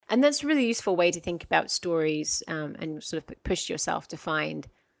And that's a really useful way to think about stories, and sort of push yourself to find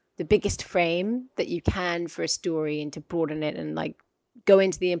the biggest frame that you can for a story and to broaden it and like go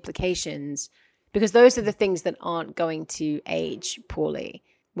into the implications, because those are the things that aren't going to age poorly.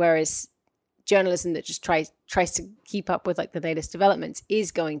 Whereas journalism that just tries to keep up with like the latest developments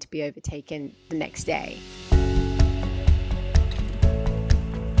is going to be overtaken the next day.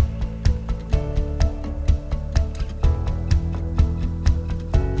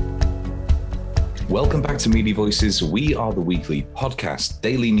 Welcome back to Media Voices. We are the weekly podcast,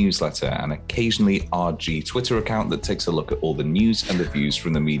 daily newsletter, and occasionally RG Twitter account that takes a look at all the news and the views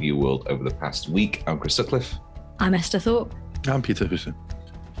from the media world over the past week. I'm Chris Sutcliffe. I'm Esther Thorpe. I'm Peter Husson.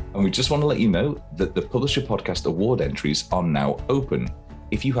 And we just want to let you know that the Publisher Podcast Award entries are now open.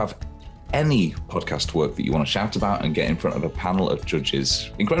 If you have any podcast work that you want to shout about and get in front of a panel of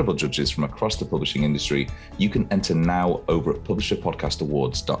judges, incredible judges from across the publishing industry, you can enter now over at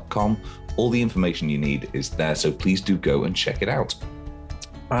publisherpodcastawards.com. All the information you need is there, so please do go and check it out.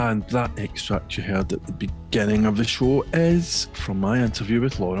 And that extract you heard at the beginning of the show is from my interview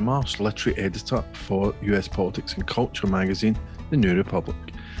with Laura Marsh, literary editor for US Politics and Culture magazine, The New Republic.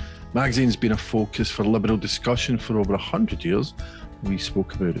 Magazine's been a focus for liberal discussion for over 100 years. We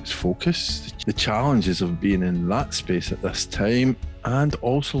spoke about its focus, the challenges of being in that space at this time, and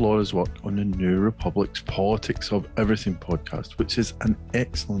also Laura's work on the New Republic's Politics of Everything podcast, which is an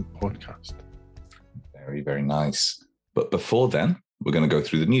excellent podcast. Very, very nice. But before then, we're going to go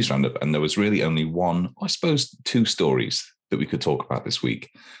through the news roundup, and there was really only one, I suppose, two stories that we could talk about this week.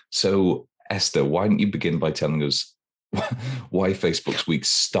 So, Esther, why don't you begin by telling us why Facebook's week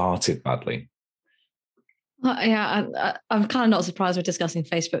started badly? Yeah, I'm kind of not surprised we're discussing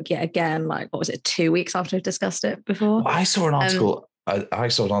Facebook yet again. Like, what was it, 2 weeks after we've discussed it before? Well, I saw an article. I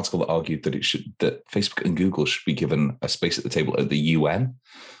saw an article that argued that that Facebook and Google should be given a space at the table at the UN.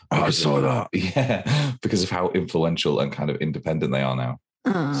 Oh, I saw that. Yeah, because of how influential and kind of independent they are now.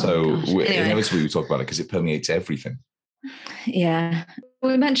 Oh, so inevitably we talk about it because it permeates everything. Yeah.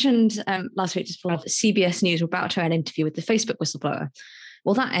 We mentioned last week just before that CBS News were about to air an interview with the Facebook whistleblower.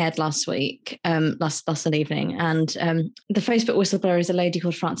 Well, that aired last week, last evening, and the Facebook whistleblower is a lady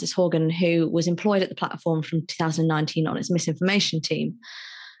called Frances Horgan, who was employed at the platform from 2019 on its misinformation team.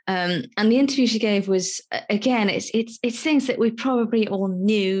 And the interview she gave was, again, it's things that we probably all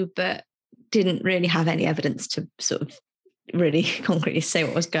knew, but didn't really have any evidence to sort of really concretely say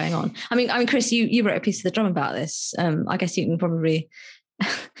what was going on. I mean, Chris, you wrote a piece of the drum about this. I guess you can probably.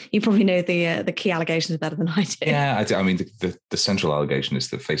 You probably know the key allegations better than I do. Yeah, I mean, the central allegation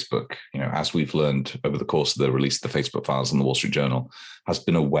is that Facebook, as we've learned over the course of the release of the Facebook files and the Wall Street Journal, has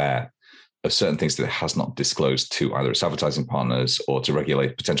been aware of certain things that it has not disclosed to either its advertising partners or to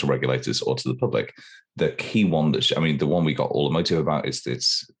potential regulators or to the public. The key one the one we got all emotive about is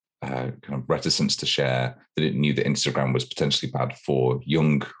its kind of reticence to share that it knew that Instagram was potentially bad for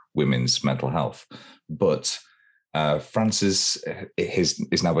young women's mental health. But Frances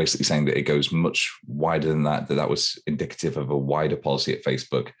is now basically saying that it goes much wider than that was indicative of a wider policy at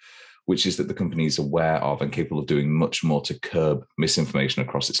Facebook, which is that the company is aware of and capable of doing much more to curb misinformation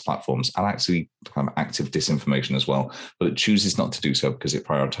across its platforms and actually kind of active disinformation as well. But it chooses not to do so because it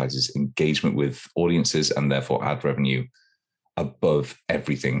prioritizes engagement with audiences and therefore ad revenue above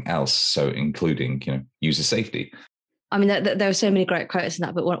everything else. So including, user safety. I mean, there were so many great quotes in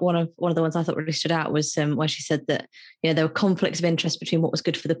that, but one of the ones I thought really stood out was where she said that there were conflicts of interest between what was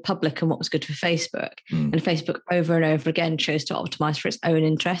good for the public and what was good for Facebook, and Facebook over and over again chose to optimize for its own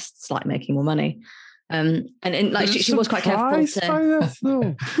interests, like making more money. And like she was quite careful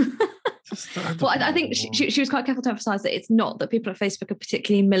to. Well, I think she was quite careful to emphasize that it's not that people at Facebook are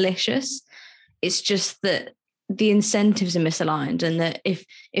particularly malicious; it's just that the incentives are misaligned, and that if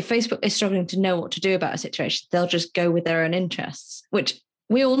Facebook is struggling to know what to do about a situation, they'll just go with their own interests, which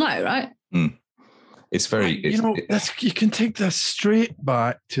we all know, right? It's very, you can take this straight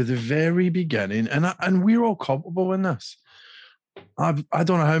back to the very beginning, and we're all culpable in this. I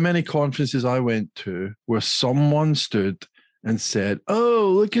don't know how many conferences I went to where someone stood and said,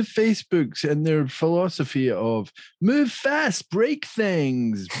 oh, look at Facebook and their philosophy of move fast, break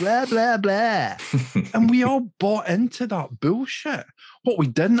things, blah, blah, blah. And we all bought into that bullshit. What we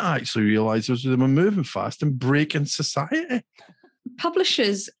didn't actually realize was they were moving fast and breaking society.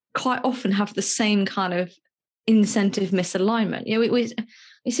 Publishers quite often have the same kind of incentive misalignment.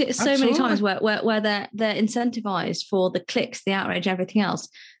 We see it so many times where they're incentivized for the clicks, the outrage, everything else,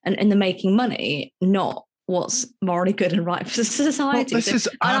 and they're making money, not what's morally good and right for society.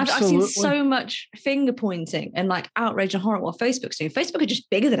 I've seen so much finger pointing and like outrage and horror what Facebook's doing. Facebook are just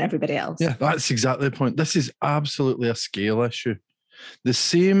bigger than everybody else. Yeah, that's exactly the point. This is absolutely a scale issue. The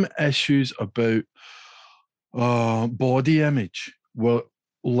same issues about body image were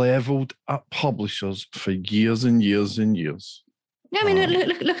leveled at publishers for years and years and years. No, I mean,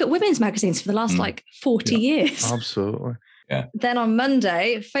 look at women's magazines for the last 40 years. Absolutely. Yeah. Then on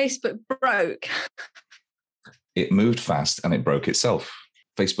Monday, Facebook broke. It moved fast and it broke itself.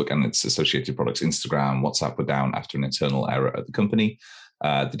 Facebook and its associated products, Instagram, WhatsApp, were down after an internal error at the company.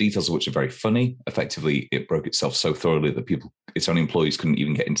 The details of which are very funny. Effectively, it broke itself so thoroughly that its own employees couldn't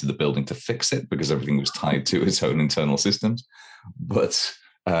even get into the building to fix it because everything was tied to its own internal systems. But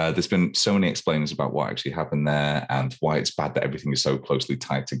there's been so many explainers about what actually happened there and why it's bad that everything is so closely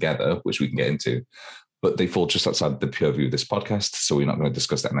tied together, which we can get into. But they fall just outside the purview of this podcast, so we're not going to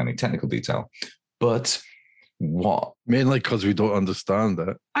discuss that in any technical detail. But what? Mainly because we don't understand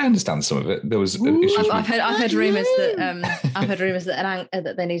it. I understand some of it. There was issues. I've heard rumours that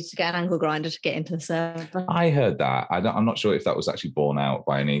that they needed to get an angle grinder to get into the server. I heard that. I'm not sure if that was actually borne out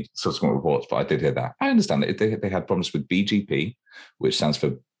by any subsequent reports, but I did hear that. I understand it. They had problems with BGP, which stands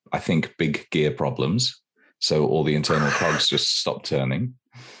for, I think, big gear problems. So all the internal cogs just stopped turning.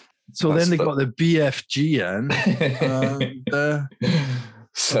 So then they got the BFG in.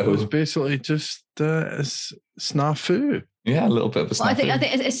 So it was basically just snafu. Yeah, a little bit of a snafu. Well, I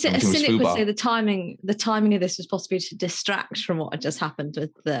think a cynic would say the timing of this was possibly to distract from what had just happened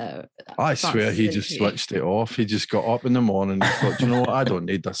with the. I swear he just switched it off. He just got up in the morning and thought, you know what, I don't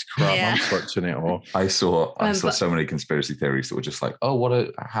need this crap. I'm switching it off. I saw so many conspiracy theories that were just like, oh, what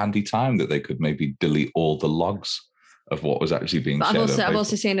a handy time that they could maybe delete all the logs of what was actually being shared. I've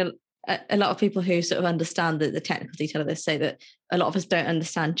also seen a lot of people who sort of understand the technical detail of this say that a lot of us don't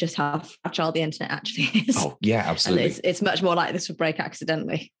understand just how fragile the internet actually is. Oh, yeah, absolutely. And it's much more like this would break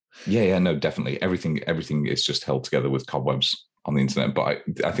accidentally. Yeah, no, definitely. Everything is just held together with cobwebs on the internet. But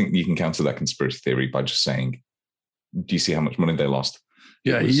I think you can counter that conspiracy theory by just saying, do you see how much money they lost?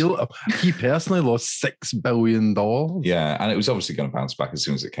 Yeah, he personally lost $6 billion. Yeah, and it was obviously going to bounce back as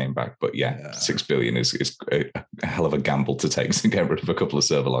soon as it came back. But yeah. $6 billion is a hell of a gamble to take to get rid of a couple of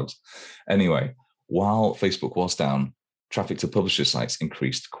server logs. Anyway, while Facebook was down, traffic to publisher sites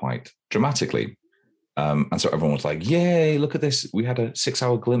increased quite dramatically. And so everyone was like, yay, look at this. We had a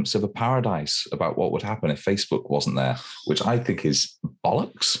 6-hour glimpse of a paradise about what would happen if Facebook wasn't there, which I think is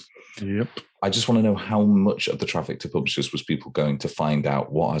bollocks. Yep. I just want to know how much of the traffic to publishers was people going to find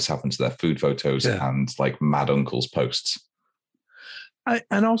out what has happened to their food photos and like Mad Uncle's posts.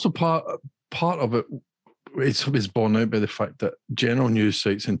 And also part of it is borne out by the fact that general news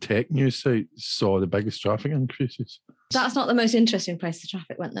sites and tech news sites saw the biggest traffic increases. That's not the most interesting place the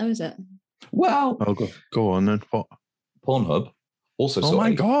traffic went, though, is it? Well, I'll go on then. What? Pornhub also saw. Oh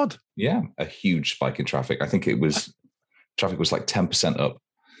my God! Yeah, a huge spike in traffic. I think traffic was like 10% up,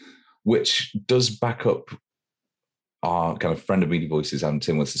 which does back up our kind of friend of Media Voices and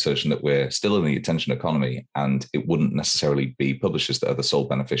Tim Witt's assertion that we're still in the attention economy, and it wouldn't necessarily be publishers that are the sole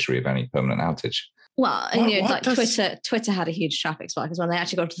beneficiary of any permanent outage. Well, Twitter had a huge traffic spike because when they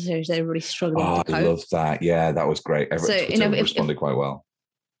actually got to the stage, they were really struggling to cope. I love that. Yeah, that was great. Twitter responded quite well.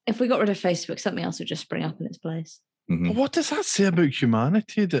 If we got rid of Facebook, something else would just spring up in its place. Mm-hmm. What does that say about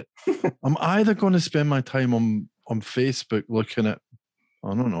humanity? That I'm either going to spend my time on Facebook looking at,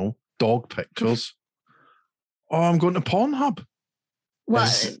 I don't know, dog pictures, or I'm going to Pornhub. Well,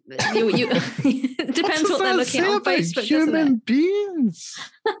 it depends what they're looking at on Facebook. Human beings.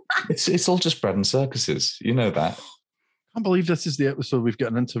 It's all just bread and circuses. You know that. I can't believe this is the episode we've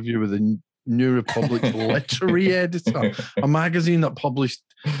got an interview with the New Republic literary editor, a magazine that published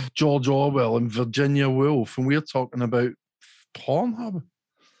George Orwell and Virginia Woolf, and we're talking about Pornhub.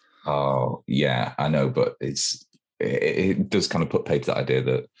 Oh, yeah, I know, but it does kind of put paid to that idea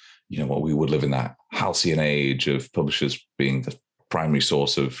that, you know what, we would live in that halcyon age of publishers being the primary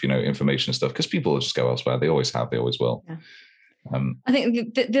source of, you know, information and stuff, because people will just go elsewhere. They always have, they always will. Yeah. I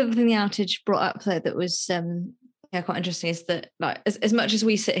think the other thing the outage brought up though that was quite interesting is that, like, as much as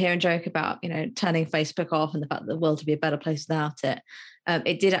we sit here and joke about, you know, turning Facebook off and the fact that the world would be a better place without it,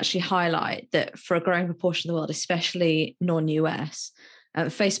 it did actually highlight that for a growing proportion of the world, especially non-US,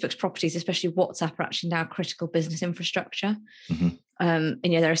 Facebook's properties, especially WhatsApp, are actually now critical business infrastructure. Mm-hmm. And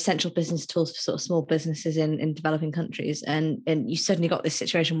they're essential business tools for sort of small businesses in developing countries. And you suddenly got this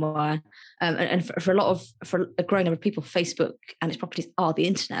situation where, and for a growing number of people, Facebook and its properties are the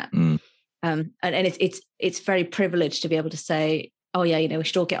internet. Mm. And it's very privileged to be able to say, oh yeah, you know, we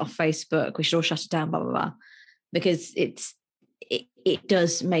should all get off Facebook, we should all shut it down, blah blah blah, because it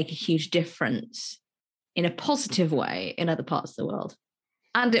does make a huge difference in a positive way in other parts of the world,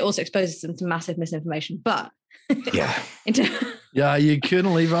 and it also exposes them to massive misinformation. But yeah, Yeah, you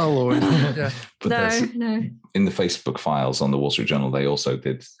couldn't leave it alone. Yeah. But no. In the Facebook files on the Wall Street Journal, they also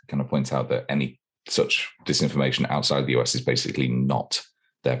did kind of point out that any such disinformation outside the US is basically not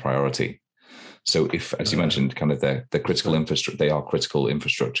their priority. So if, as you mentioned, kind of the critical infrastructure, they are critical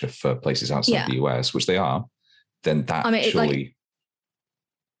infrastructure for places outside the US, which they are, then that surely...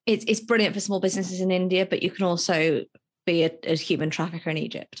 It's brilliant for small businesses in India, but you can also be a human trafficker in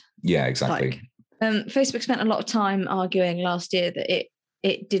Egypt. Yeah, exactly. Facebook spent a lot of time arguing last year that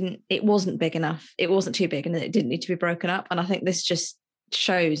it wasn't big enough. It wasn't too big and that it didn't need to be broken up. And I think this just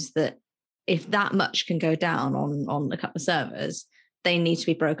shows that if that much can go down on a couple of servers, they need to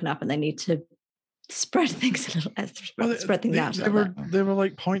be broken up and they need to spread things a little, spread things out. They were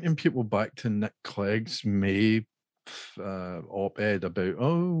like pointing people back to Nick Clegg's May op-ed about,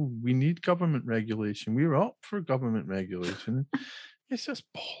 we need government regulation. We're up for government regulation. It's just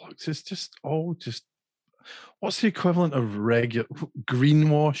bollocks. It's just all just, what's the equivalent of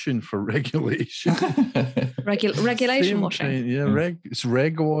greenwashing for regulation? Regulation washing. Yeah, it's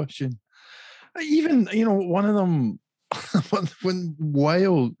reg washing. Even, one of them,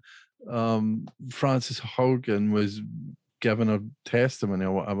 while Frances Haugen was giving her testimony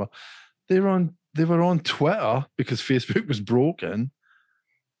or whatever, they were on Twitter because Facebook was broken,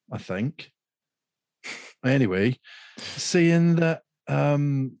 I think. Anyway, saying that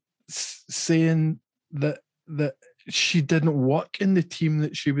she didn't work in the team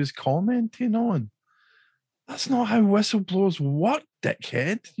that she was commenting on. That's not how whistleblowers work,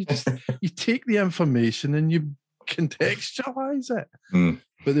 dickhead. You take the information and you contextualize it.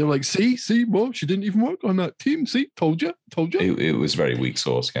 But they're like, see, well, she didn't even work on that team. See, told you. It was very weak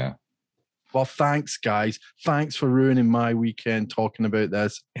source, yeah. Well, thanks, guys. Thanks for ruining my weekend talking about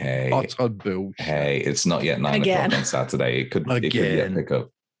this. Hey, utter bullshit. Hey, it's not yet 9 o'clock on Saturday. It could yet pick up.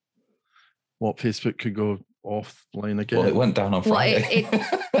 What, Facebook could go offline again? Well, it went down on Friday.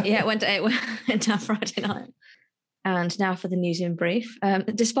 It went down Friday night. And now for the news in brief.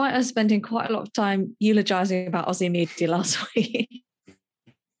 Despite us spending quite a lot of time eulogising about Aussie media last week,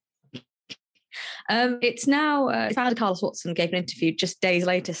 it's now, founder Carlos Watson gave an interview just days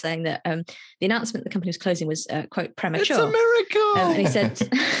later saying that the announcement the company was closing was, quote, premature. It's a miracle! And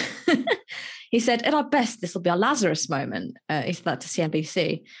he said, at our best, this will be our Lazarus moment. He said that to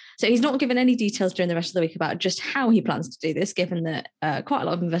CNBC. So he's not given any details during the rest of the week about just how he plans to do this, given that quite a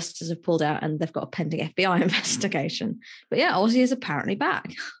lot of investors have pulled out and they've got a pending FBI investigation. But yeah, Aussie is apparently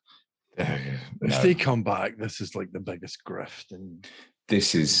back. If they come back, this is like the biggest grift. And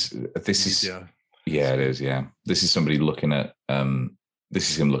this is yeah, it is. Yeah, this is somebody looking at this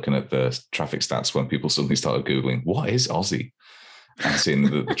is him looking at the traffic stats when people suddenly started Googling, what is Aussie? And seeing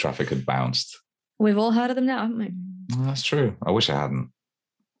that the traffic had bounced. We've all heard of them now, haven't we? Well, that's true. I wish I hadn't.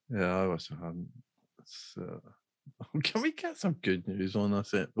 Yeah, I wish I hadn't. Can we get some good news on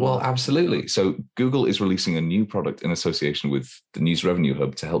this? Well, absolutely. So Google is releasing a new product in association with the News Revenue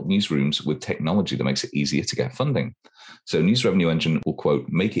Hub to help newsrooms with technology that makes it easier to get funding. So News Revenue Engine will, quote,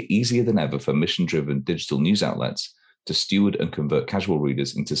 make it easier than ever for mission-driven digital news outlets to steward and convert casual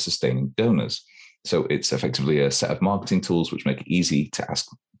readers into sustaining donors. So it's effectively a set of marketing tools which make it easy to ask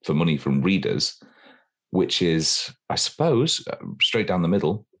for money from readers, which is, I suppose, straight down the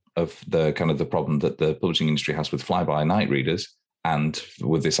middle of the kind of the problem that the publishing industry has with fly-by-night readers, and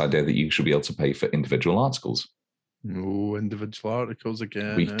with this idea that you should be able to pay for individual articles. No individual articles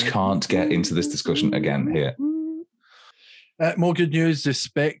again. We can't get into this discussion again here. More good news. The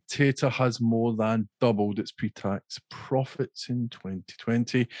Spectator has more than doubled its pre-tax profits in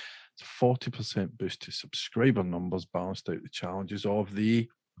 2020. It's a 40% boost to subscriber numbers, balanced out the challenges of the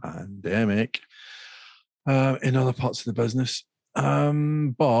pandemic in other parts of the business.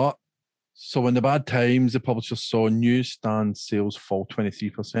 But so in the bad times, the publisher saw newsstand sales fall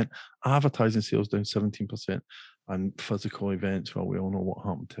 23%, advertising sales down 17%, and physical events, well, we all know what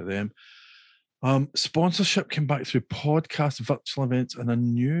happened to them. Sponsorship came back through podcasts, virtual events, and a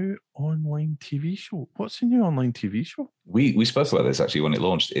new online TV show. What's the new online TV show? We spoke about this actually when it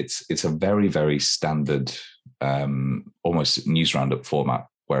launched. It's a very, very standard, almost news roundup format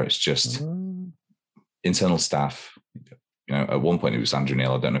where it's just internal staff. You know, at one point it was Andrew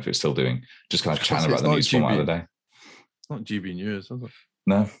Neil. I don't know if it's still doing, just kind of chatting about the news format of the day. It's not GB News, is it?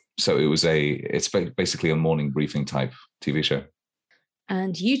 No. So it's basically a morning briefing type TV show.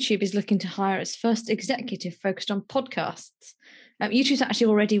 And YouTube is looking to hire its first executive focused on podcasts. YouTube's actually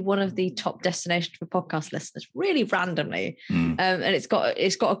already one of the top destinations for podcast listeners, really randomly. And it's got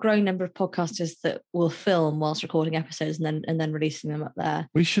a growing number of podcasters that will film whilst recording episodes and then releasing them up there.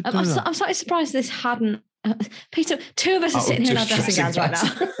 We should do that. I'm slightly surprised this hadn't. Peter, two of us are sitting here in our dressing gowns right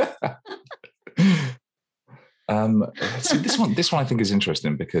now. See, this one I think is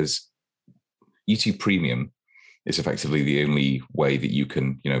interesting because YouTube Premium is effectively the only way that you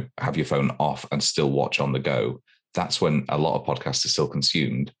can, have your phone off and still watch on the go. That's when a lot of podcasts are still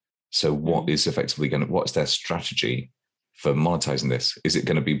consumed. So what is effectively what's their strategy for monetizing this? Is it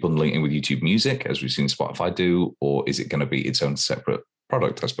going to be bundling in with YouTube Music, as we've seen Spotify do, or is it going to be its own separate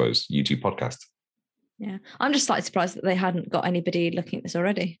product, I suppose, YouTube Podcast? Yeah, I'm just slightly surprised that they hadn't got anybody looking at this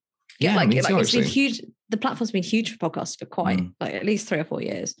already. Yeah, me too, it's been huge. The platform's been huge for podcasts for quite at least 3 or 4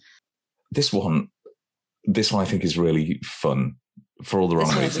 years. This one I think is really fun for all the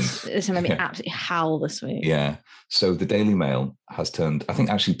wrong reasons. This one made me absolutely howl this week. Yeah. So the Daily Mail has turned, I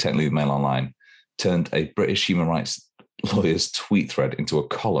think actually technically the Mail Online, turned a British human rights lawyer's tweet thread into a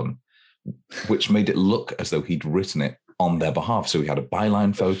column, which made it look as though he'd written it on their behalf. So he had a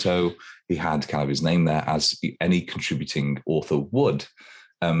byline photo, he had kind of his name there as any contributing author would.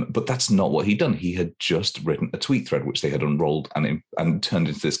 But that's not what he'd done. He had just written a tweet thread, which they had unrolled and turned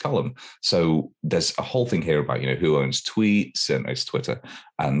into this column. So there's a whole thing here about, who owns tweets, and it's Twitter,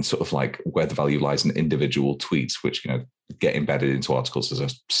 and sort of like where the value lies in individual tweets, which, get embedded into articles as a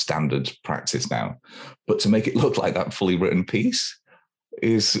standard practice now. But to make it look like that fully written piece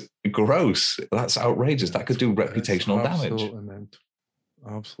is gross. That's outrageous. That could do reputational damage.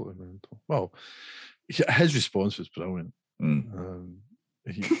 Absolutely mental. Well, his response was brilliant.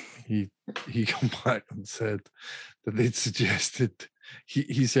 He come back and said that they'd suggested,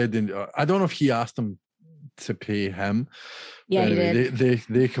 he said, I don't know if he asked them to pay him. Yeah, anyway,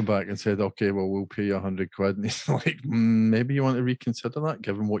 they come back and said, okay, well, we'll pay you 100 quid. And he's like, maybe you want to reconsider that,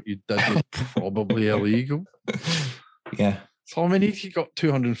 given what you did was probably illegal. Yeah. So I mean, he got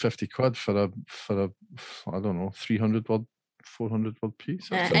 250 quid for a I don't know, 300 word, 400 word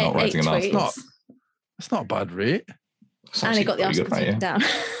piece. Not writing enough. It's not a bad rate. And he got the article taken down.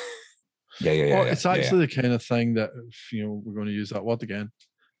 Yeah. Well, it's actually the kind of thing that, if, we're going to use that word again,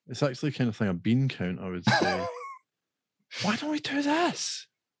 it's actually the kind of thing a bean count, I would say. Why don't we do this?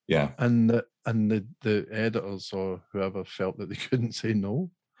 Yeah. And the editors or whoever felt that they couldn't say no.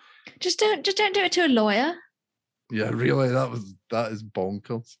 Just don't do it to a lawyer. Yeah, really, that is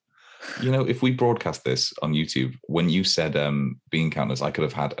bonkers. If we broadcast this on YouTube, when you said bean counters, I could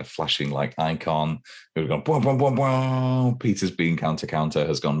have had a flashing icon. It would have gone, boom, boom, boom, boom. Peter's bean counter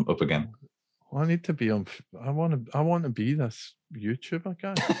has gone up again. Well, I need to be on. I want to be this YouTuber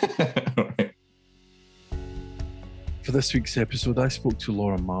guy. Right. For this week's episode, I spoke to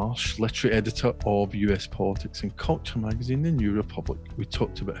Laura Marsh, literary editor of US Politics and Culture magazine, The New Republic. We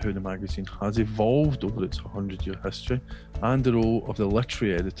talked about how the magazine has evolved over its 100-year history and the role of the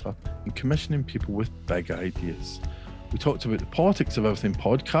literary editor in commissioning people with big ideas. We talked about the Politics of Everything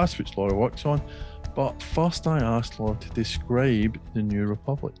podcast, which Laura works on, but first I asked Laura to describe The New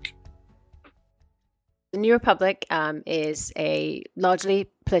Republic. The New Republic is a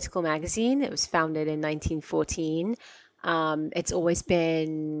largely political magazine. It was founded in 1914. It's always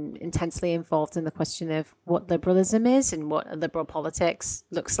been intensely involved in the question of what liberalism is and what liberal politics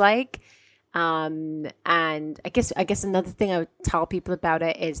looks like. And I guess another thing I would tell people about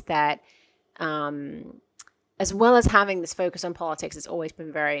it is that as well as having this focus on politics, it's always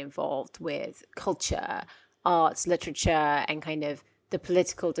been very involved with culture, arts, literature, and kind of the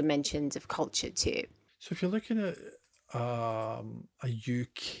political dimensions of culture too. So if you're looking at a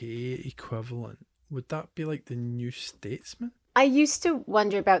UK equivalent, would that be like the New Statesman? I used to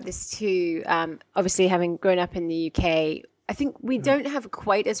wonder about this too. Obviously, having grown up in the UK, I think we don't have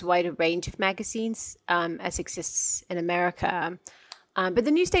quite as wide a range of magazines as exists in America. But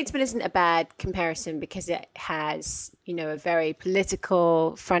the New Statesman isn't a bad comparison because it has, a very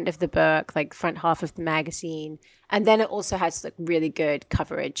political front of the book, like front half of the magazine. And then it also has really good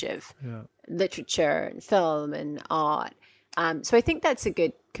coverage of literature and film and art. So I think that's a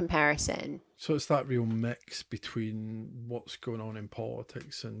good comparison. So it's that real mix between what's going on in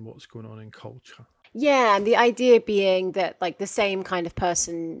politics and what's going on in culture. Yeah, and the idea being that the same kind of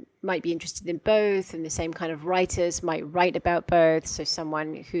person might be interested in both, and the same kind of writers might write about both. So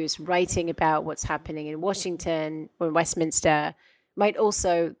someone who's writing about what's happening in Washington or in Westminster might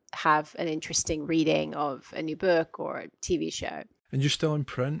also have an interesting reading of a new book or a TV show. And you're still in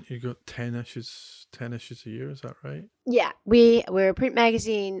print? You got 10 issues a year, is that right? Yeah, we're a print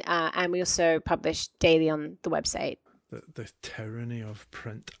magazine, and we also publish daily on the website. The tyranny of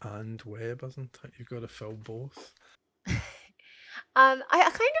print and web, isn't it? You've got to fill both. I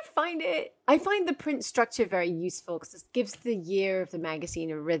find the print structure very useful because it gives the year of the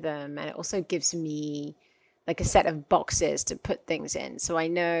magazine a rhythm, and it also gives me a set of boxes to put things in. So I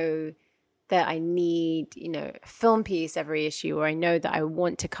know that I need, a film piece every issue, or I know that I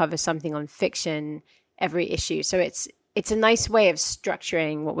want to cover something on fiction every issue. So it's a nice way of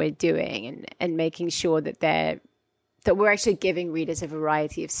structuring what we're doing and making sure that we're actually giving readers a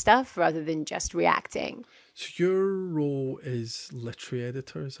variety of stuff rather than just reacting. So your role is literary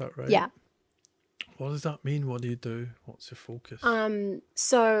editor, is that right? Yeah. What does that mean? What do you do? What's your focus?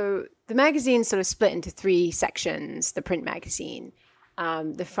 So the magazine's sort of split into 3 sections, the print magazine.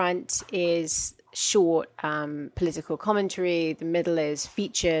 The front is short political commentary, the middle is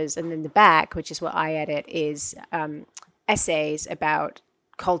features, and then the back, which is what I edit, is essays about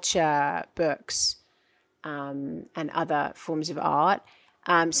culture, books, and other forms of art.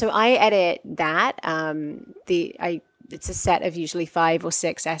 So I edit that. It's a set of usually 5 or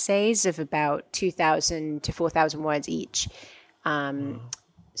 6 essays of about 2,000 to 4,000 words each.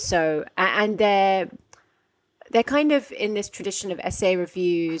 So, and they're kind of in this tradition of essay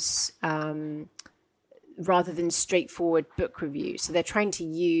reviews rather than straightforward book reviews. So they're trying to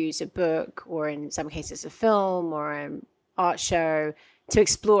use a book, or in some cases a film or an art show, to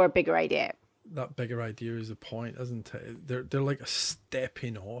explore a bigger idea. That bigger idea is the point, isn't it? They're like a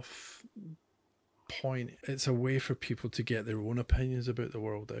stepping off point. It's a way for people to get their own opinions about the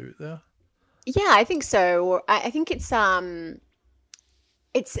world out there. Yeah, I think so. Or I think it's an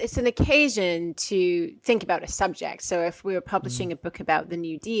occasion to think about a subject. So if we were publishing a book about the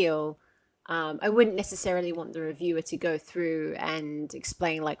New Deal, I wouldn't necessarily want the reviewer to go through and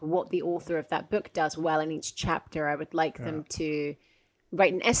explain like what the author of that book does well in each chapter. I would like them to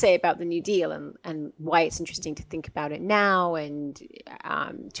write an essay about the New Deal and why it's interesting to think about it now, and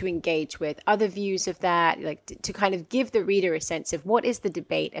to engage with other views of that, like to kind of give the reader a sense of what is the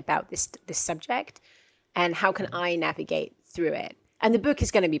debate about this subject and how can I navigate through it. And the book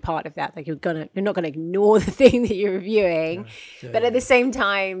is going to be part of that. Like you're not going to ignore the thing that you're reviewing, but at the same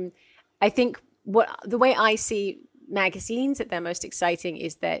time, I think the way I see magazines at their most exciting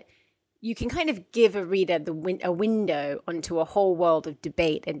is that you can kind of give a reader a window onto a whole world of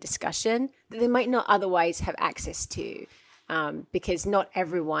debate and discussion that they might not otherwise have access to, because not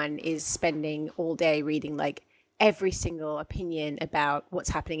everyone is spending all day reading like every single opinion about what's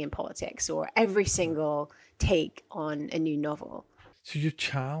happening in politics or every single take on a new novel. So your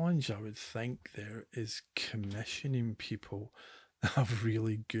challenge, I would think, there is commissioning people that have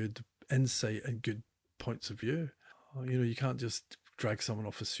really good insight and good points of view. You can't just drag someone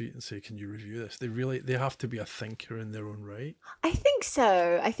off the street and say, can you review this? They have to be a thinker in their own right. I think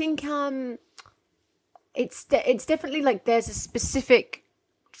so. I think it's definitely like there's a specific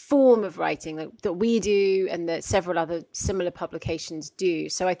form of writing that we do and that several other similar publications do.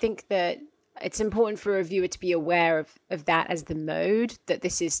 So I think that it's important for a reviewer to be aware of that as the mode, that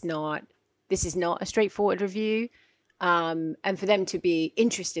this is not a straightforward review, and for them to be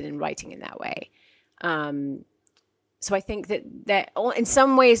interested in writing in that way. So I think that in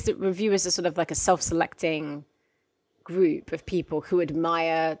some ways that reviewers are sort of like a self-selecting group of people who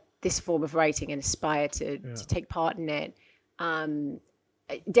admire this form of writing and aspire to take part in it.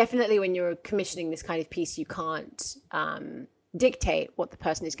 Definitely when you're commissioning this kind of piece, you can't dictate what the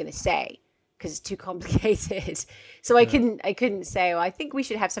person is going to say because it's too complicated. So I couldn't say, I think we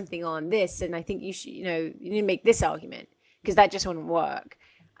should have something on this, and I think you should, you need to make this argument, because that just wouldn't work.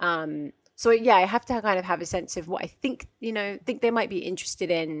 So I have to kind of have a sense of what I think they might be interested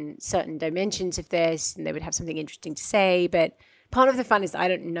in certain dimensions of this, and they would have something interesting to say. But part of the fun is that I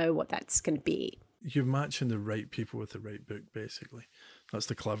don't know what that's going to be. You're matching the right people with the right book, basically. That's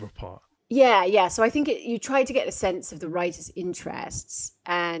the clever part. Yeah. So I think you try to get a sense of the writer's interests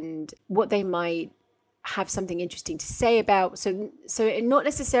and what they might have something interesting to say about. So not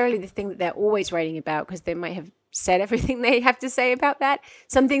necessarily the thing that they're always writing about, because they might have said everything they have to say about that.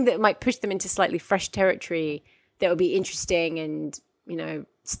 Something that might push them into slightly fresh territory that would be interesting and,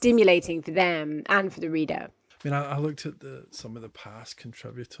 stimulating for them and for the reader. I mean, I looked at some of the past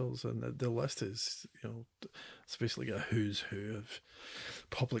contributors, and the list is, it's basically a who's who of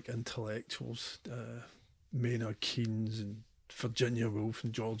public intellectuals, Maynard Keynes and Virginia Woolf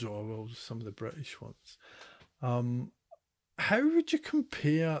and George Orwell, some of the British ones. How would you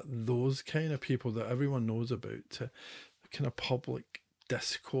compare those kind of people that everyone knows about to kind of public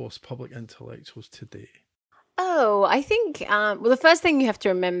discourse, public intellectuals today? Oh, I think, the first thing you have to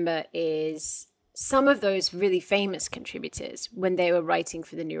remember is some of those really famous contributors, when they were writing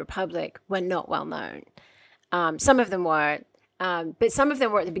for the New Republic, were not well known. Some of them weren't, but some of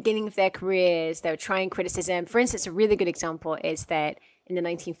them were at the beginning of their careers. They were trying criticism. For instance, a really good example is that in the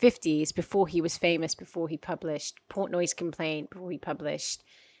 1950s, before he was famous, before he published Portnoy's Complaint, before he published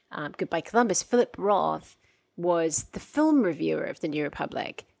Goodbye Columbus, Philip Roth was the film reviewer of the New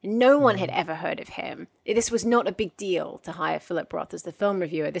Republic. No one had ever heard of him. This was not a big deal to hire Philip Roth as the film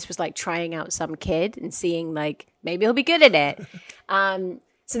reviewer. This was like trying out some kid and seeing like, maybe he'll be good at it.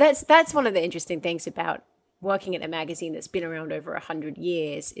 So that's one of the interesting things about working at a magazine that's been around over 100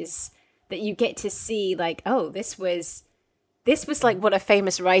 years, is that you get to see like, oh, this was like what a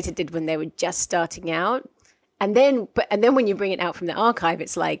famous writer did when they were just starting out. And then when you bring it out from the archive,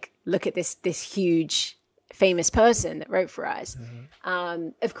 it's like, look at this huge famous person that wrote for us.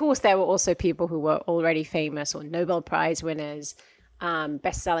 Of course, there were also people who were already famous or Nobel Prize winners,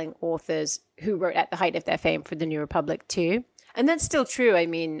 best-selling authors who wrote at the height of their fame for the New Republic too. And that's still true. I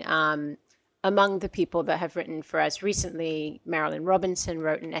mean, among the people that have written for us recently, Marilynne Robinson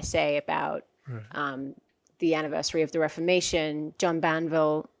wrote an essay about the anniversary of the Reformation. John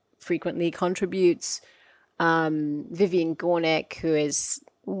Banville frequently contributes. Vivian Gornick, who is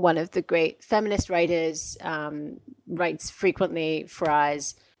one of the great feminist writers, writes frequently for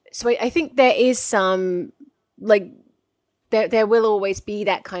us. So I think there is some, like, there will always be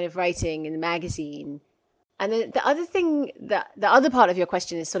that kind of writing in the magazine. And then the other thing, the other part of your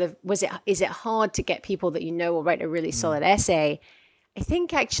question is sort of, is it hard to get people that you know will write a really solid essay? I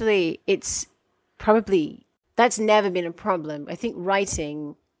think actually it's probably, that's never been a problem. I think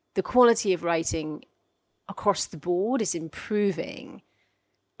the quality of writing across the board is improving.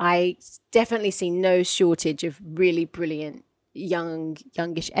 I definitely see no shortage of really brilliant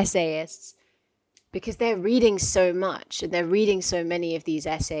youngish essayists, because they're reading so much and they're reading so many of these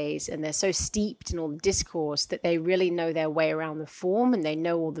essays, and they're so steeped in all the discourse that they really know their way around the form, and they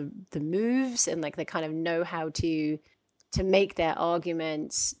know all the moves, and like they kind of know how to make their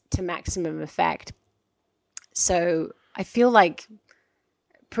arguments to maximum effect. So I feel like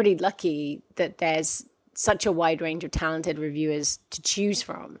pretty lucky that there's such a wide range of talented reviewers to choose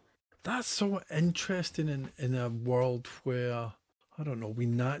from. That's so interesting in a world where, I don't know, we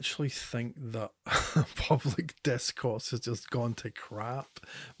naturally think that public discourse has just gone to crap,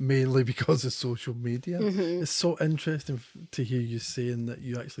 mainly because of social media. It's so interesting to hear you saying that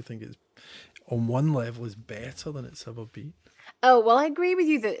you actually think it's, on one level, is better than it's ever been. Oh, well, I agree with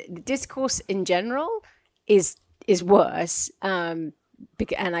you that the discourse in general is worse.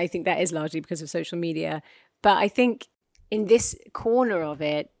 And I think that is largely because of social media. But I think in this corner of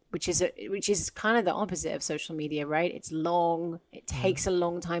it, which is kind of the opposite of social media, right? It's long. It takes a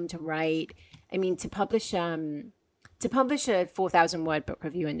long time to write. I mean, to publish a 4,000-word book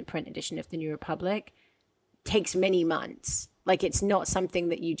review in the print edition of the New Republic takes many months. Like, it's not something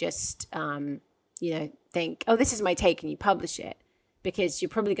that you just think, oh, this is my take, and you publish it, because you're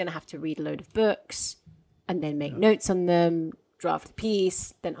probably going to have to read a load of books and then make notes on them, draft a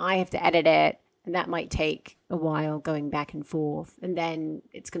piece. Then I have to edit it. And that might take a while, going back and forth. And then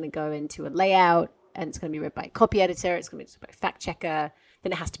it's going to go into a layout, and it's going to be read by a copy editor. It's going to be read by a fact checker.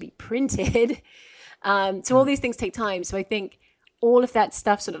 Then it has to be printed. So all these things take time. So I think all of that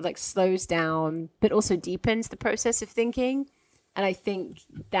stuff sort of like slows down, but also deepens the process of thinking. And I think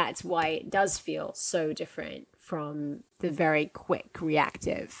that's why it does feel so different from the very quick,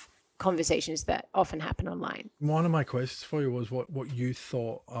 reactive conversations that often happen online. One of my questions for you was what you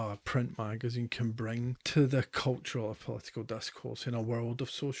thought a print magazine can bring to the cultural or political discourse in a world of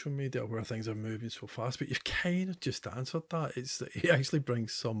social media where things are moving so fast. But you've kind of just answered that. It's that it actually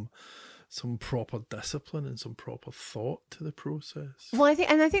brings some proper discipline and some proper thought to the process. Well, I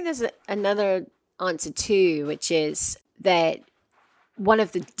think there's another answer too, which is that one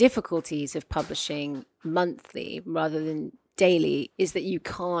of the difficulties of publishing monthly rather than daily is that you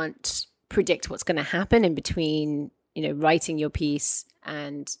can't predict what's going to happen in between, writing your piece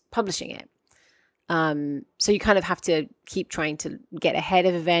and publishing it. So you kind of have to keep trying to get ahead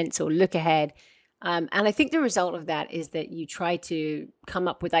of events or look ahead. And I think the result of that is that you try to come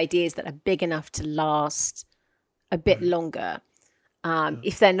up with ideas that are big enough to last a bit longer.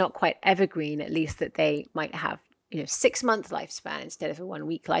 If they're not quite evergreen, at least that they might have 6-month lifespan instead of a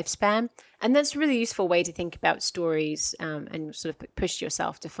 1-week lifespan. And that's a really useful way to think about stories, and sort of push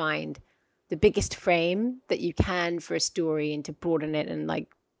yourself to find the biggest frame that you can for a story, and to broaden it and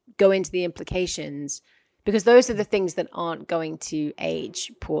like go into the implications, because those are the things that aren't going to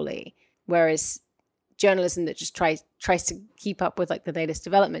age poorly. Whereas journalism that just tries to keep up with like the latest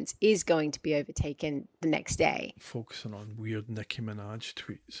developments is going to be overtaken the next day. Focusing on weird Nicki Minaj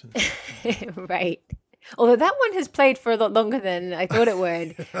tweets. And right. Although that one has played for a lot longer than I thought it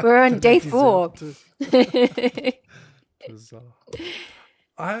would. We're on day 4.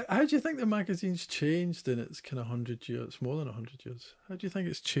 How do you think the magazine's changed in its kind of 100 years, more than 100 years? How do you think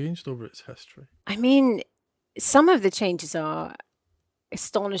it's changed over its history? I mean, some of the changes are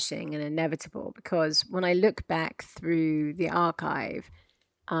astonishing and inevitable, because when I look back through the archive,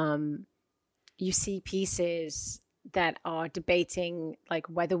 you see pieces that are debating like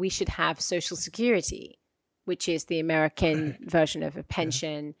whether we should have Social Security, which is the American version of a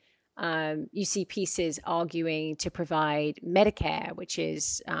pension. You see pieces arguing to provide Medicare, which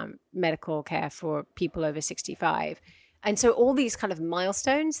is medical care for people over 65. And so all these kind of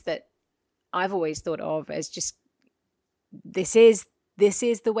milestones that I've always thought of as just, this is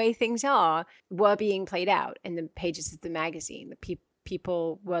the way things are, were being played out in the pages of the magazine. The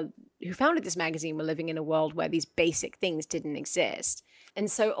people who founded this magazine were living in a world where these basic things didn't exist. And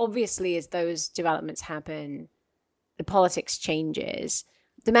so obviously as those developments happen, the politics changes.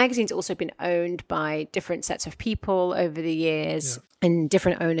 The magazine's also been owned by different sets of people over the years, and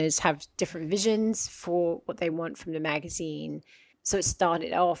different owners have different visions for what they want from the magazine. So it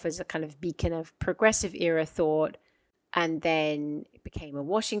started off as a kind of beacon of progressive era thought, and then it became a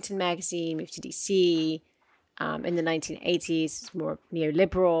Washington magazine, moved to DC. In the 1980s, it's more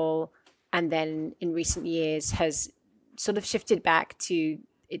neoliberal, and then in recent years has sort of shifted back to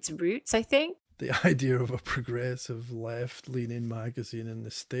its roots, I think. The idea of a progressive left-leaning magazine in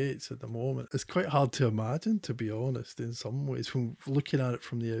the States at the moment is quite hard to imagine, to be honest, in some ways, from looking at it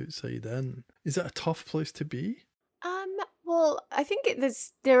from the outside in. Is it a tough place to be? Well, I think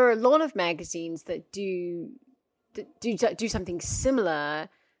there are a lot of magazines that do something similar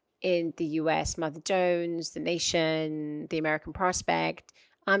in the US, Mother Jones, The Nation, The American Prospect.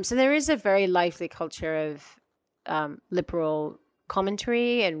 So there is a very lively culture of liberal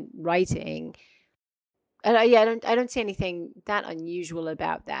commentary and writing. And I don't see anything that unusual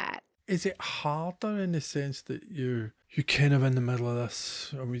about that. Is it harder in the sense that you're kind of in the middle of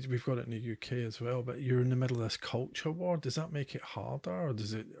this? I mean, we've got it in the UK as well, but you're in the middle of this culture war. Does that make it harder, or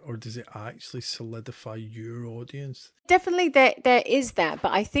does it actually solidify your audience? Definitely, there is that,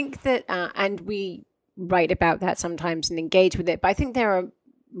 but I think that, and we write about that sometimes and engage with it. But I think there are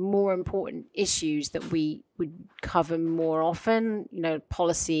more important issues that we would cover more often. You know,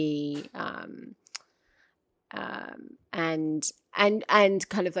 policy, and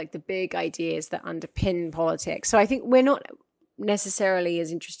kind of like the big ideas that underpin politics. So I think we're not necessarily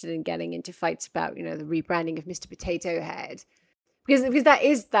as interested in getting into fights about, you know, the rebranding of Mr. Potato Head, because that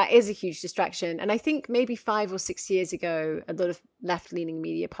is a huge distraction. And I think maybe 5 or 6 years ago, a lot of left-leaning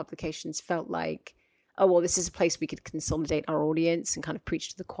media publications felt like, oh, well, this is a place we could consolidate our audience and kind of preach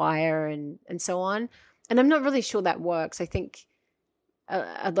to the choir and so on. And I'm not really sure that works. I think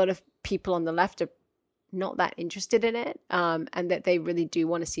a lot of people on the left are not that interested in it, and that they really do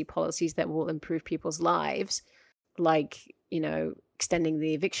want to see policies that will improve people's lives, like, you know, extending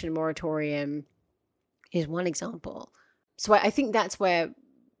the eviction moratorium is one example. So I think that's where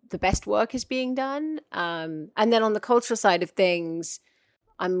the best work is being done. And then on the cultural side of things,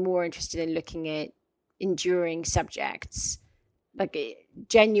 I'm more interested in looking at enduring subjects, like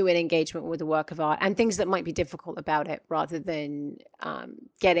genuine engagement with the work of art and things that might be difficult about it, rather than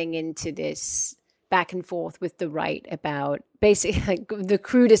getting into this back and forth with the right about basically like the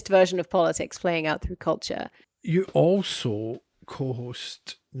crudest version of politics playing out through culture. You also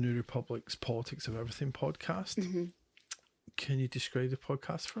co-host New Republic's Politics of Everything podcast. Mm-hmm. Can you describe the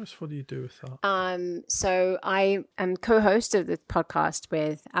podcast for us? What do you do with that? So I am co-host of the podcast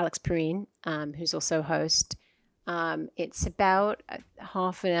with Alex Perrine, who's also host. It's about a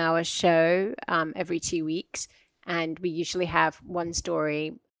half an hour show every 2 weeks, and we usually have one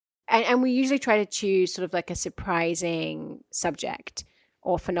story. And we usually try to choose sort of like a surprising subject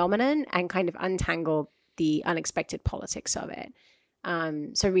or phenomenon and kind of untangle the unexpected politics of it.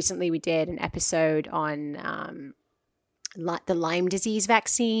 So recently we did an episode on the Lyme disease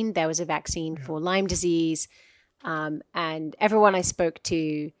vaccine. There was a vaccine for Lyme disease. And everyone I spoke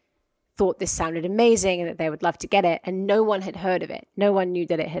to thought this sounded amazing and that they would love to get it. And no one had heard of it. No one knew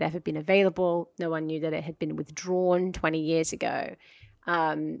that it had ever been available. No one knew that it had been withdrawn 20 years ago.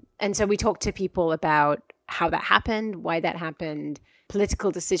 And so we talked to people about how that happened, why that happened, political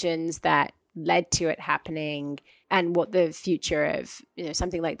decisions that led to it happening, and what the future of, you know,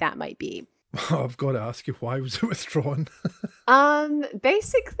 something like that might be. I've got to ask you, why was it withdrawn?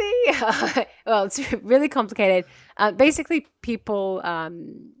 Basically, well, it's really complicated. Basically, people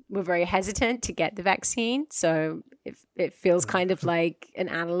were very hesitant to get the vaccine. So it feels kind of like an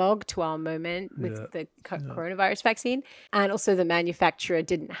analog to our moment with the coronavirus vaccine. And also the manufacturer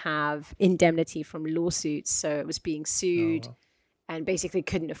didn't have indemnity from lawsuits. So it was being sued and basically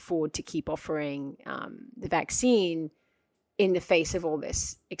couldn't afford to keep offering the vaccine in the face of all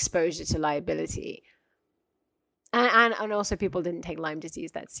this exposure to liability. And also people didn't take Lyme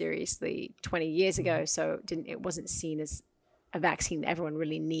disease that seriously 20 years ago. So it wasn't seen as a vaccine that everyone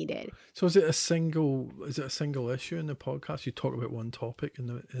really needed. So is it a single issue in the podcast? You talk about one topic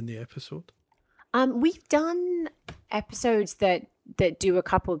in the episode? We've done episodes that do a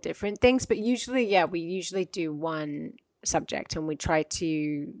couple different things, but usually, we usually do one subject, and we try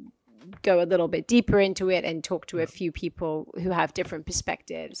to go a little bit deeper into it and talk to a few people who have different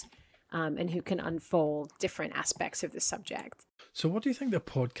perspectives, and who can unfold different aspects of the subject. So what do you think the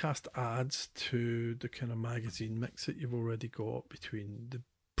podcast adds to the kind of magazine mix that you've already got between the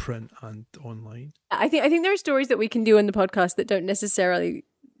print and online? I think there are stories that we can do on the podcast that don't necessarily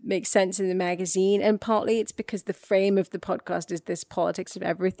make sense in the magazine, and partly it's because the frame of the podcast is this politics of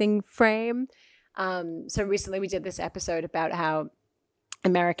everything frame. So recently we did this episode about how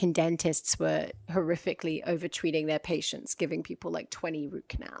American dentists were horrifically over-treating their patients, giving people like 20 root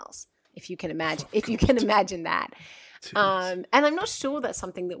canals. If you can imagine that. And I'm not sure that's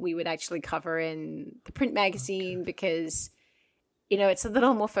something that we would actually cover in the print magazine, because, it's a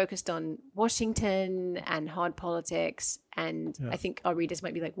little more focused on Washington and hard politics. And I think our readers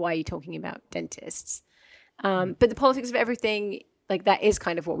might be like, why are you talking about dentists? But the politics of everything, like, that is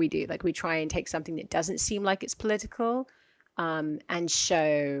kind of what we do. Like, we try and take something that doesn't seem like it's political, and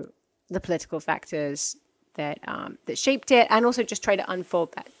show the political factors that shaped it, and also just try to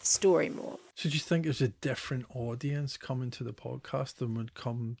unfold that story more. So do you think there's a different audience coming to the podcast than would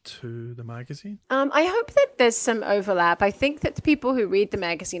come to the magazine? I hope that there's some overlap. I think that the people who read the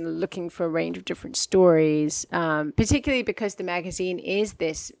magazine are looking for a range of different stories, particularly because the magazine is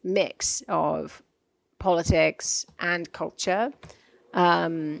this mix of politics and culture.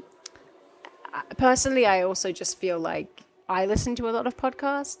 Personally, I also just feel like I listen to a lot of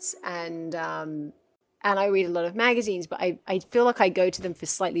podcasts, and I read a lot of magazines, but I feel like I go to them for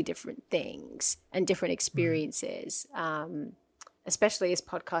slightly different things and different experiences, especially as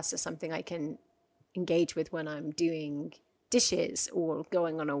podcasts are something I can engage with when I'm doing dishes or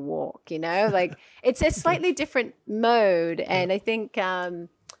going on a walk, like it's a slightly different mode. And I think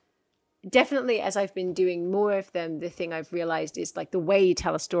definitely as I've been doing more of them, the thing I've realized is like the way you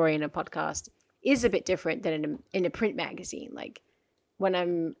tell a story in a podcast is a bit different than in a print magazine. Like, when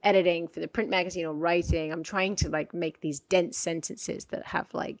I'm editing for the print magazine or writing, I'm trying to like make these dense sentences that have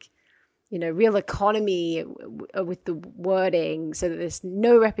like, real economy with the wording, so that there's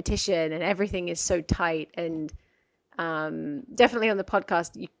no repetition and everything is so tight. And definitely on the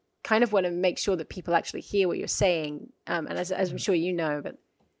podcast, you kind of want to make sure that people actually hear what you're saying. And as I'm sure you know, but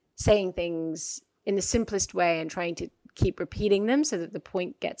saying things in the simplest way and trying to keep repeating them so that the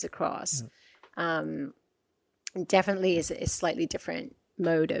point gets across. Definitely is a slightly different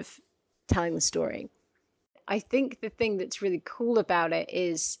mode of telling the story. I think the thing that's really cool about it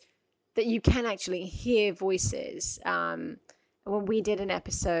is that you can actually hear voices. When we did an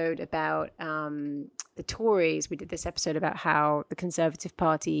episode about the Tories, we did this episode about how the Conservative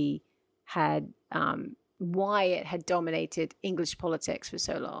Party had, why it had dominated English politics for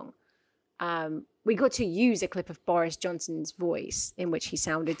so long. We got to use a clip of Boris Johnson's voice in which he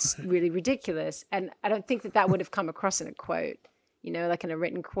sounded really ridiculous. And I don't think that would have come across in a quote, like in a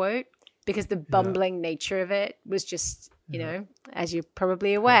written quote, because the bumbling nature of it was just, as you're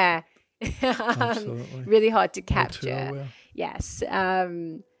probably aware, really hard to capture. Yes.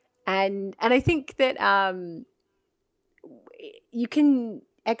 And I think that you can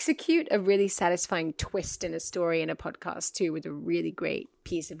execute a really satisfying twist in a story in a podcast too, with a really great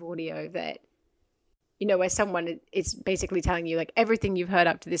piece of audio that, where someone is basically telling you like everything you've heard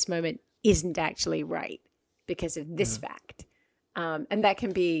up to this moment isn't actually right because of this fact. And that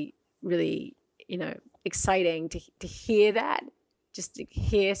can be really, exciting to hear that, just to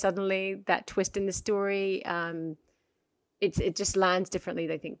hear suddenly that twist in the story. It just lands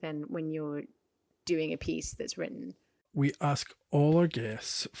differently, I think, than when you're doing a piece that's written. We ask all our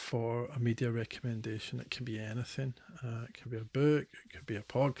guests for a media recommendation. It can be anything. It could be a book, it could be a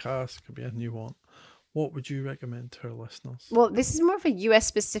podcast, it could be anything you want. What would you recommend to our listeners? Well, this is more of a US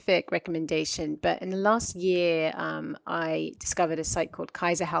specific recommendation, but in the last year, I discovered a site called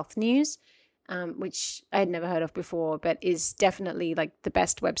Kaiser Health News, which I had never heard of before, but is definitely like the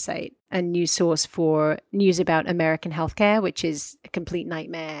best website and news source for news about American healthcare, which is a complete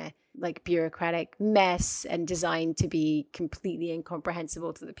nightmare, like bureaucratic mess, and designed to be completely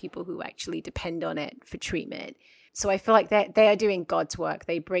incomprehensible to the people who actually depend on it for treatment. So I feel like they are doing God's work.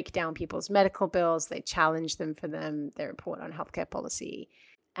 They break down people's medical bills. They challenge them for them. They report on healthcare policy.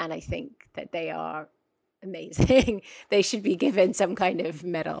 And I think that they are amazing. They should be given some kind of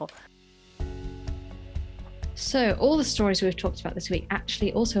medal. So all the stories we've talked about this week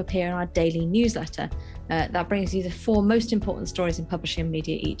actually also appear in our daily newsletter. That brings you the 4 most important stories in publishing and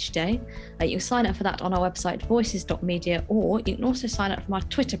media each day. You can sign up for that on our website, voices.media, or you can also sign up from our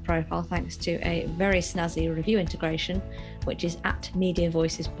Twitter profile thanks to a very snazzy review integration, which is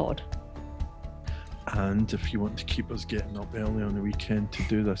 @MediaVoicesPod. And if you want to keep us getting up early on the weekend to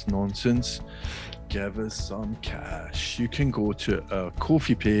do this nonsense, give us some cash. You can go to our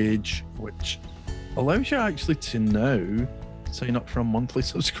Ko-fi page, which allows you actually to now sign up for a monthly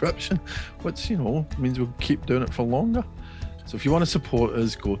subscription, which, means we'll keep doing it for longer. So if you want to support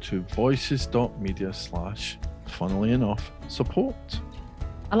us, go to voices.media/funnily enough support.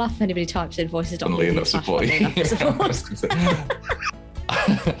 I laugh if anybody types in voices.media. Funnily enough support.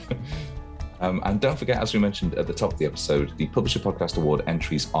 And don't forget, as we mentioned at the top of the episode, the Publisher Podcast Award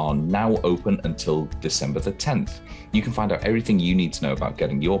entries are now open until December the 10th. You can find out everything you need to know about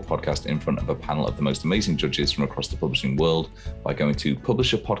getting your podcast in front of a panel of the most amazing judges from across the publishing world by going to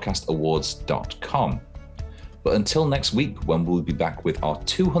publisherpodcastawards.com. But until next week, when we'll be back with our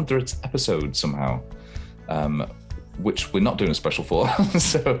 200th episode somehow, which we're not doing a special for.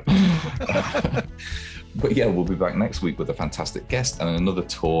 But yeah, we'll be back next week with a fantastic guest and another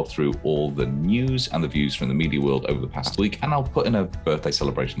tour through all the news and the views from the media world over the past week. And I'll put in a birthday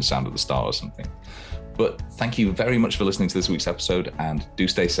celebration sound at the start or something. But thank you very much for listening to this week's episode, and do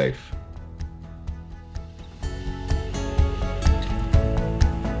stay safe.